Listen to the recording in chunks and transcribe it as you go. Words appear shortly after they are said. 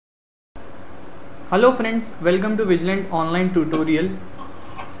Hello friends, welcome to Vigilant Online Tutorial.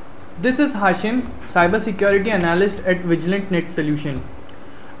 This is Hashim, Cybersecurity Analyst at Vigilant Net Solution.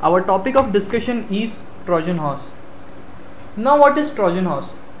 Our topic of discussion is Trojan horse. Now what is Trojan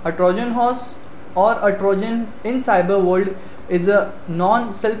horse? A Trojan horse or a Trojan in cyber world is a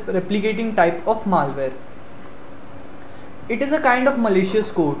non-self-replicating type of malware. It is a kind of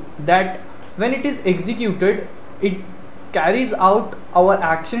malicious code that when it is executed, it carries out our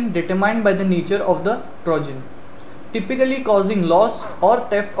action determined by the nature of the Trojan, typically causing loss or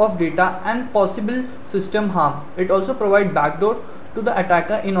theft of data and possible system harm. It also provides backdoor to the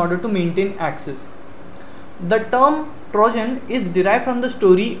attacker in order to maintain access. The term Trojan is derived from the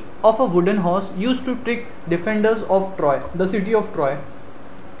story of a wooden horse used to trick defenders of Troy, the city of Troy,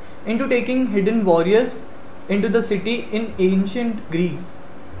 into taking hidden warriors into the city in ancient Greece.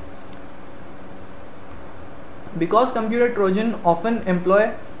 Because computer Trojan often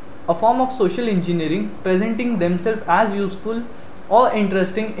employ a form of social engineering, presenting themselves as useful or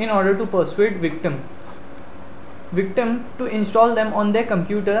interesting in order to persuade victim to install them on their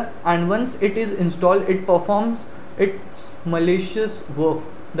computer, and once it is installed, it performs its malicious work.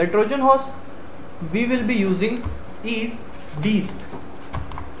 The Trojan horse we will be using is Beast.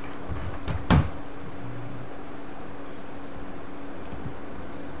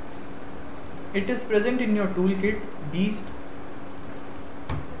 It is present in your toolkit, Beast.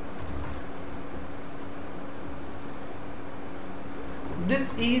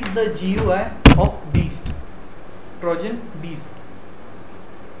 This is the GUI of Beast, Trojan Beast.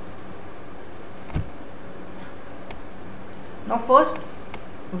 Now first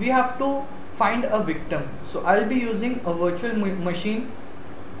we have to find a victim. So I'll be using a virtual machine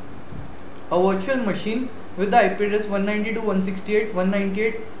with the IP address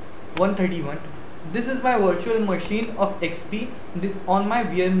 192.168.198.131. This is my virtual machine of XP on my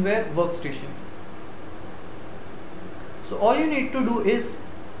VMware workstation. So all you need to do is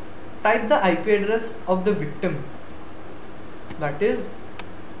type the IP address of the victim, that is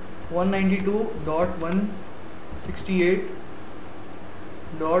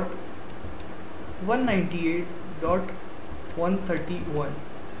 192.168.198.131,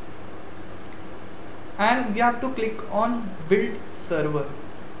 and we have to click on build server.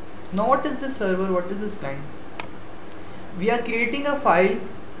 Now what is this server? What is this client? We are creating a file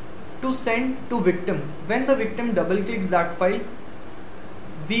to send to victim. When the victim double clicks that file,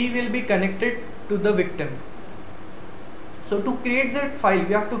 we will be connected to the victim. So to create that file,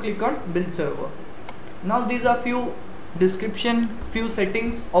 we have to click on build server. Now these are few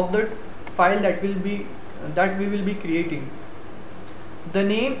settings of the file that we will be creating. The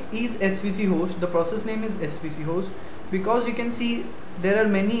name is SVC host. The process name is SVC host, because you can see there are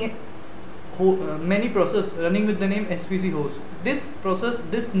many processes running with the name SVC host. This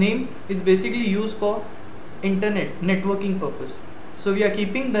name is basically used for internet networking purpose. So we are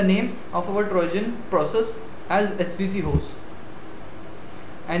keeping the name of our Trojan process as SVC host.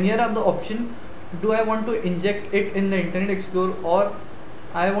 And here are the options. Do I want to inject it in the Internet Explorer, or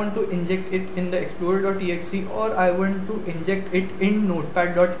I want to inject it in the explorer.exe, or I want to inject it in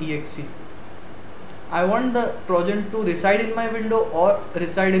notepad.exe. I want the Trojan to reside in my window or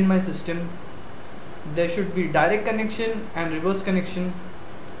reside in my system. There should be direct connection and reverse connection.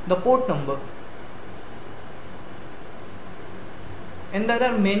 The port number. And there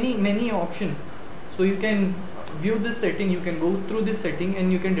are many options. So you can view this setting, you can go through this setting,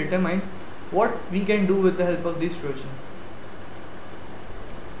 and you can determine what we can do with the help of this Trojan.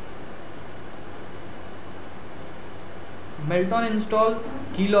 Meltdown install,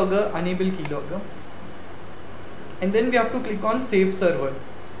 keylogger, enable keylogger. And then we have to click on save server.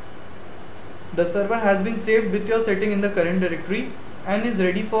 The server has been saved with your setting in the current directory and is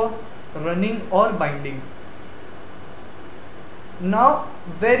ready for running or binding. Now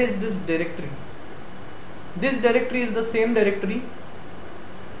where is this directory? This directory is the same directory.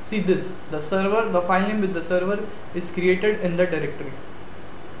 See this, the server, the file name with the server is created in the directory.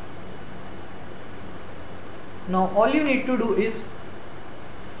 Now all you need to do is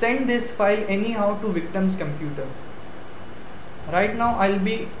send this file anyhow to victim's computer. Right now I'll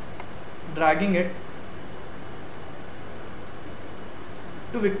be dragging it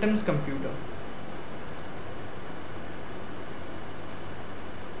to victim's computer.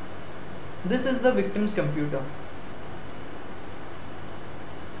 This is the victim's computer.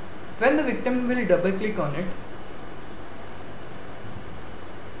 When the victim will double click on it,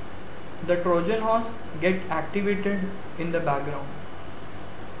 the Trojan horse get activated in the background.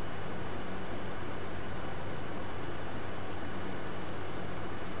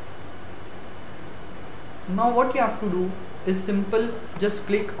 Now what you have to do is simple, just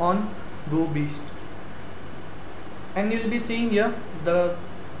click on Go Beast. and you'll be seeing here the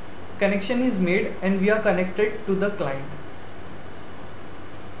connection is made and we are connected to the client.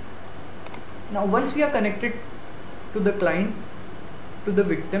 Now once we are connected to the client, to the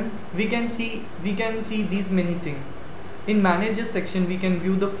victim, we can see these many things. In manager section we can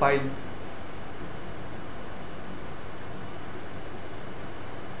view the files.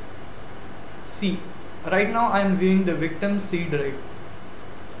 See, right now I am viewing the victim C drive.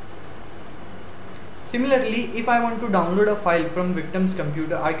 Similarly, if I want to download a file from victim's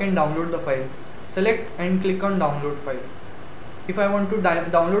computer, I can download the file. Select and click on download file. If I want to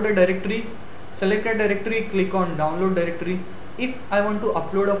download a directory, select a directory, click on download directory. If I want to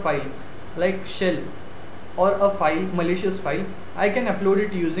upload a file like shell or a file, malicious file, I can upload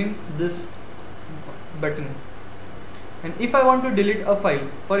it using this button. And if I want to delete a file,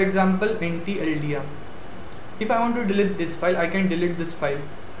 for example ntldr, if I want to delete this file, I can delete this file,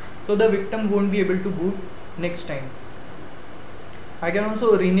 so the victim won't be able to boot next time. I can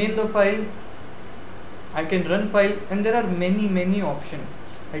also rename the file, I can run file, and there are many options.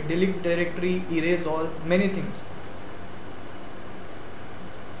 I delete directory, erase all, many things.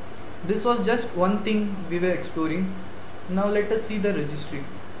 This was just one thing we were exploring. Now let us see the registry.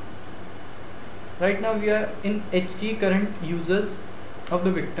 Right now we are in HT current users of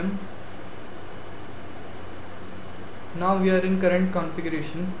the victim. Now we are in current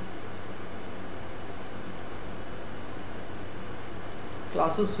configuration.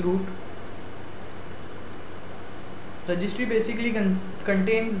 Classes root. Registry basically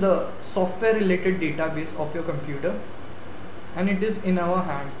contains the software related database of your computer, and it is in our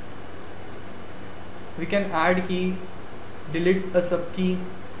hand. We can add key, delete a sub key,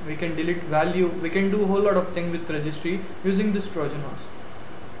 we can delete value, we can do a whole lot of things with registry using this Trojan horse.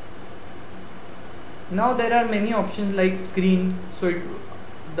 Now there are many options like screen, so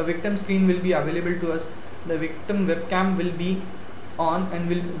the victim screen will be available to us, the victim webcam will be on, and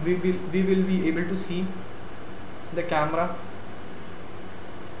we will be able to see the camera.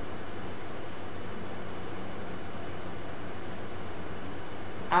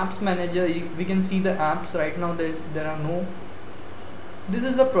 Apps manager, we can see the apps. Right now there are no. This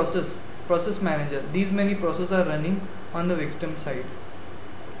is the process manager. These many processes are running on the victim side.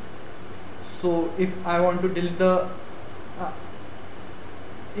 So if I want to delete the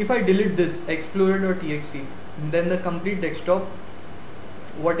if I delete this explorer.exe, then the complete desktop,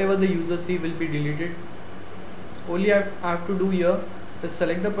 whatever the user see, will be deleted. Only I have to do here is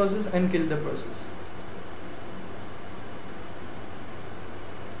select the process and kill the process.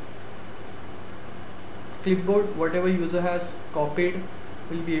 Clipboard, whatever user has copied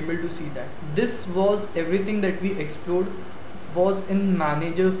will be able to see that. This was everything that we explored was in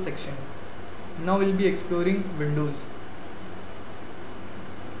managers section. Now we'll be exploring Windows.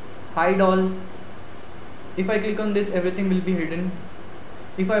 Hide all. If I click on this, everything will be hidden.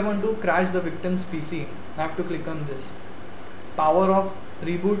 If I want to crash the victim's PC, I have to click on this. Power off,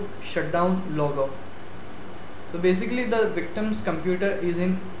 reboot, shutdown, log off. So basically the victim's computer is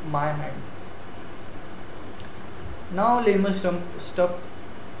in my hand. Now layman stuff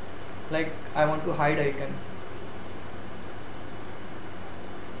like I want to hide icon,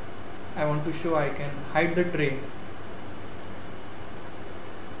 I want to show icon, hide the tray.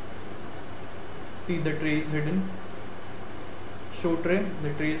 See, the tray is hidden. Show tray, the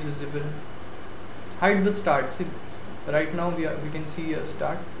tray is visible. Hide the start. See, right now we can see a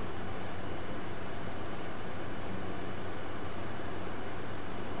start.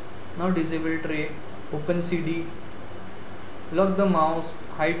 Now disable tray, open CD, lock the mouse,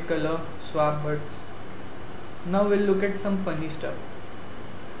 hide color, swap buttons. Now we'll look at some funny stuff.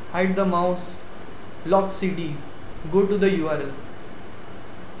 Hide the mouse, lock CDs, go to the URL.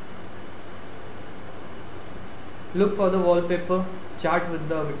 Look for the wallpaper, chat with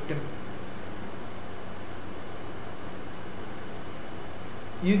the victim.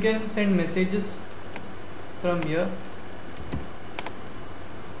 You can send messages from here.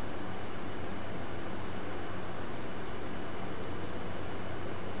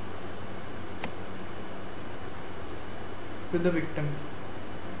 To the victim.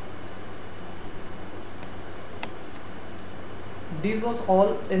 This was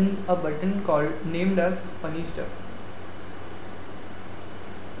all in a button called named as funny stuff.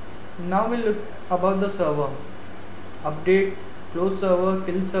 Now we'll look about the server. Update, close server,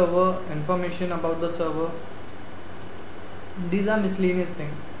 kill server, information about the server. These are miscellaneous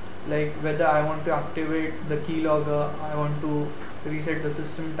things like whether I want to activate the keylogger, I want to reset the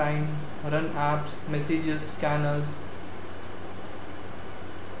system time, run apps, messages, scanners.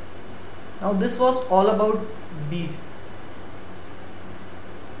 Now this was all about Beast.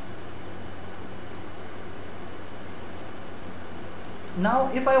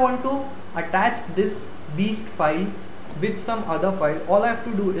 Now if I want to attach this beast file with some other file, all I have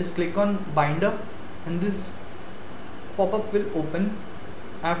to do is click on binder and this pop-up will open.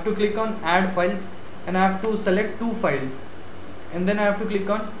 I have to click on add files and I have to select 2 files and then I have to click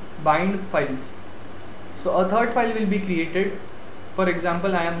on bind files. So a third file will be created. For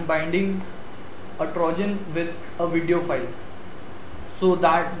example, I am binding a Trojan with a video file, so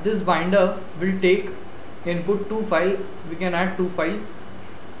that this binder will take input 2 file. We can add 2 file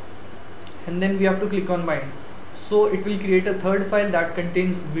and then we have to click on bind, so it will create a third file that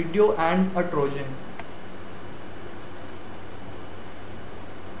contains video and a Trojan.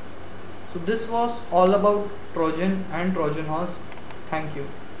 So this was all about Trojan and Trojan horse. Thank you.